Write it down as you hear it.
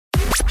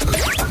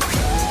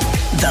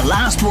The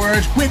Last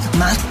Word with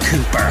Matt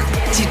Cooper.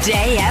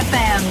 Today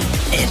FM.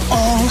 It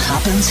all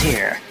happens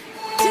here.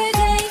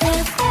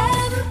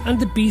 And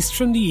the Beast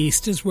from the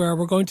East is where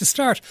we're going to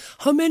start.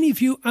 How many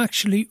of you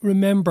actually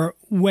remember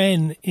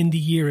when in the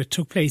year it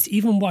took place,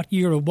 even what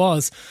year it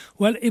was?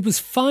 Well, it was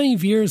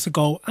 5 years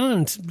ago,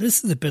 and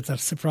this is a bit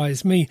that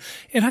surprised me.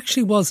 It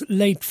actually was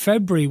late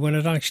February when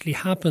it actually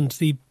happened.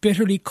 The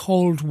bitterly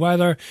cold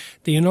weather,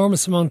 the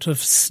enormous amount of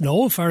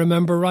snow, if I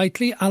remember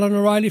rightly. Alan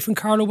O'Reilly from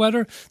Carlow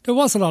Weather. There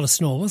was a lot of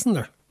snow, wasn't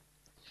there?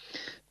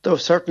 There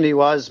certainly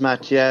was,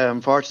 Matt. Yeah,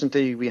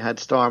 unfortunately, we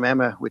had Storm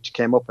Emma, which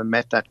came up and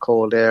met that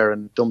cold air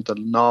and dumped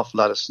an awful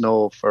lot of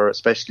snow for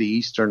especially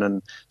eastern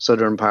and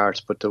southern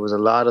parts. But there was a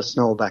lot of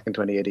snow back in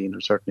 2018.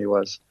 There certainly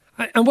was.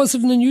 And was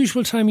it an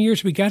unusual time of year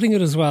to be getting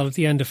it as well at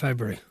the end of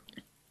February?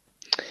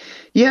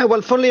 Yeah,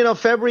 well, funnily enough,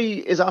 February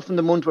is often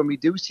the month when we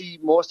do see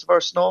most of our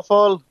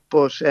snowfall.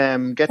 But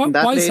getting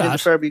that late into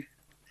February...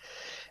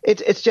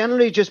 It's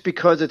generally just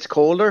because it's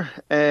colder.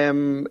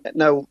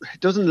 Now, it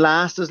doesn't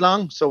last as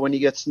long. So when you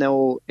get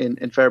snow in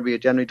February,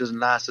 it generally doesn't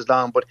last as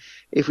long. But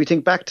if we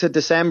think back to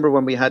December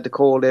when we had the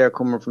cold air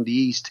coming from the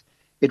east,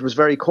 it was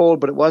very cold,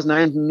 but it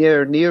wasn't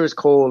near as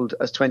cold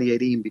as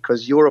 2018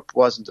 because Europe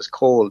wasn't as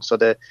cold. So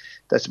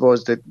I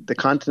suppose the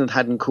continent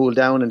hadn't cooled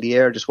down and the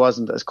air just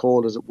wasn't as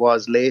cold as it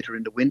was later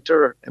in the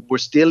winter. We're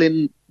still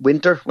in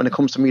winter when it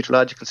comes to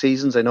meteorological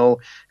seasons. I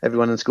know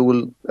everyone in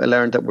school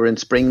learned that we're in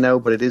spring now,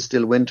 but it is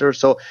still winter.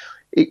 So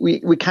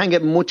we can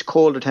get much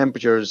colder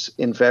temperatures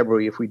in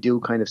February if we do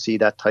kind of see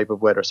that type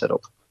of weather set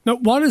up. Now,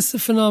 what is the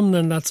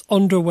phenomenon that's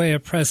underway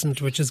at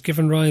present, which has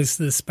given rise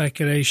to the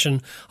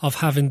speculation of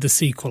having the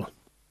sequel?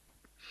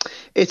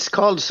 It's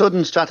called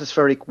sudden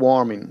stratospheric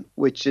warming,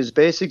 which is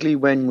basically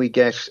when we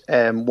get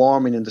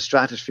warming in the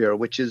stratosphere,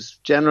 which is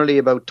generally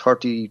about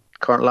 30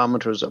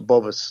 kilometres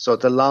above us. So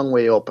it's a long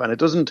way up and it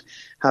doesn't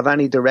have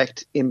any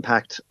direct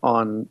impact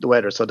on the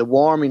weather. So the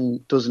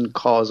warming doesn't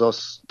cause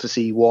us to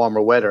see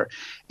warmer weather.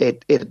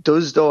 It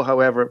does, though,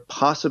 however,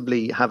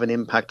 possibly have an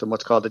impact on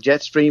what's called the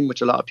jet stream,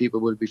 which a lot of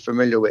people will be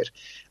familiar with.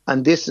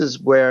 And this is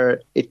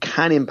where it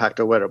can impact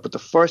our weather. But the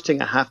first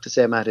thing I have to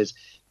say, Matt, is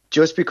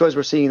just because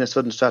we're seeing a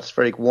sudden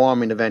stratospheric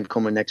warming event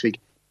coming next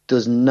week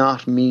does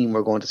not mean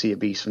we're going to see a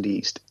beast from the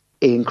east.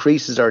 It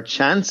increases our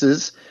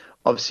chances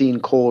of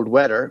seeing cold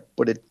weather,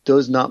 but it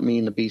does not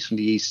mean a beast from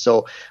the east.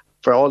 So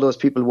for all those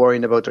people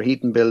worrying about their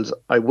heating bills,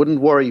 I wouldn't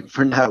worry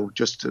for now.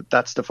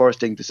 That's the first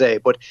thing to say.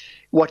 But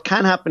what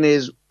can happen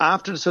is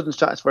after the sudden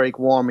stratospheric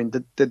warming,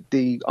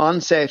 the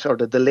onset or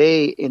the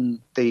delay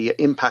in the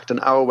impact on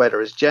our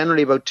weather is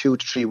generally about 2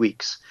 to 3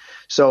 weeks.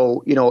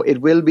 So, it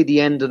will be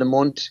the end of the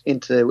month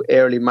into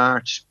early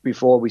March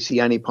before we see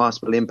any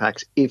possible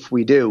impacts, if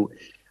we do.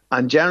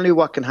 And generally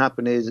what can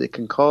happen is it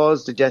can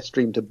cause the jet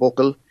stream to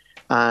buckle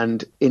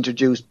and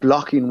introduce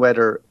blocking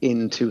weather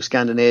into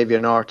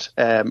Scandinavia, North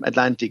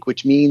Atlantic,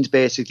 which means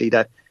basically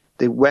that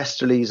the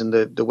westerlies and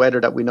the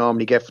weather that we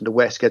normally get from the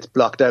west gets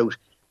blocked out.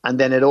 And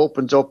then it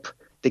opens up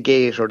the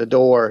gate or the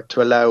door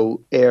to allow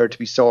air to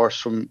be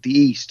sourced from the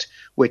east,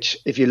 which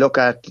if you look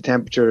at the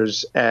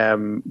temperatures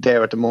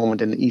there at the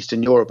moment in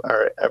Eastern Europe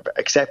are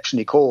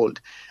exceptionally cold.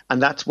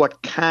 And that's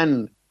what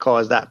can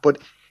cause that. But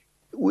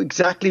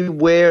exactly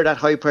where that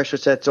high pressure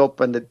sets up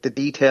and the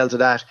details of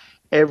that,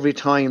 every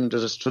time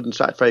there's a sudden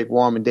stratospheric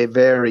warming, they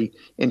vary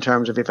in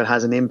terms of if it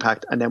has an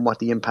impact and then what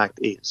the impact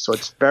is. So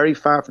it's very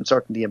far from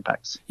certain the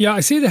impacts. Yeah,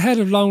 I see the head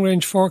of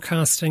long-range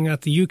forecasting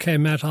at the UK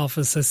Met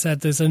Office has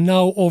said there's a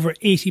now over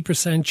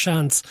 80%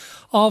 chance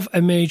of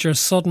a major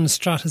sudden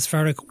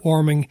stratospheric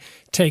warming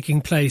taking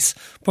place.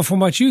 But from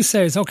what you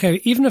say is, okay,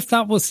 even if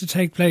that was to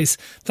take place,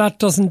 that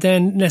doesn't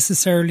then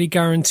necessarily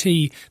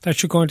guarantee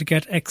that you're going to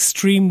get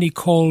extremely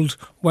cold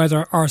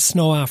weather or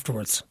snow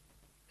afterwards.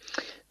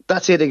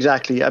 That's it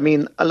exactly. I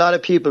mean, a lot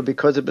of people,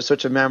 because it was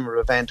such a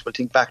memorable event, will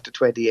think back to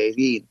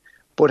 2018.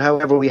 But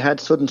however, we had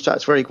sudden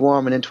stratospheric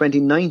warming in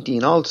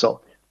 2019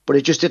 also, but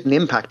it just didn't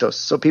impact us.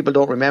 So people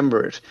don't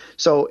remember it.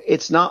 So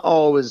it's not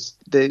always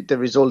the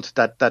result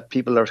that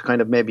people are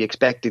kind of maybe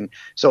expecting.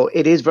 So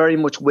it is very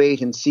much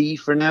wait and see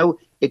for now.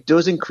 It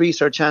does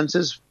increase our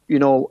chances,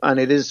 and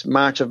it is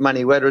March of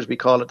many weathers. We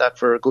call it that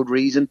for a good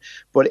reason.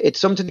 But it's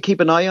something to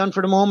keep an eye on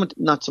for the moment,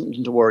 not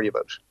something to worry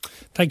about.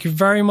 Thank you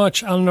very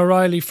much, Alan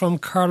O'Reilly from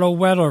Carlow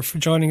Weather, for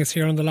joining us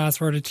here on The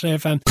Last Word of Today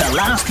FM. The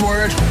Last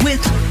Word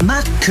with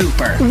Matt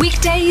Cooper.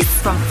 Weekdays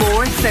from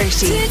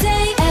 4:30.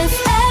 Today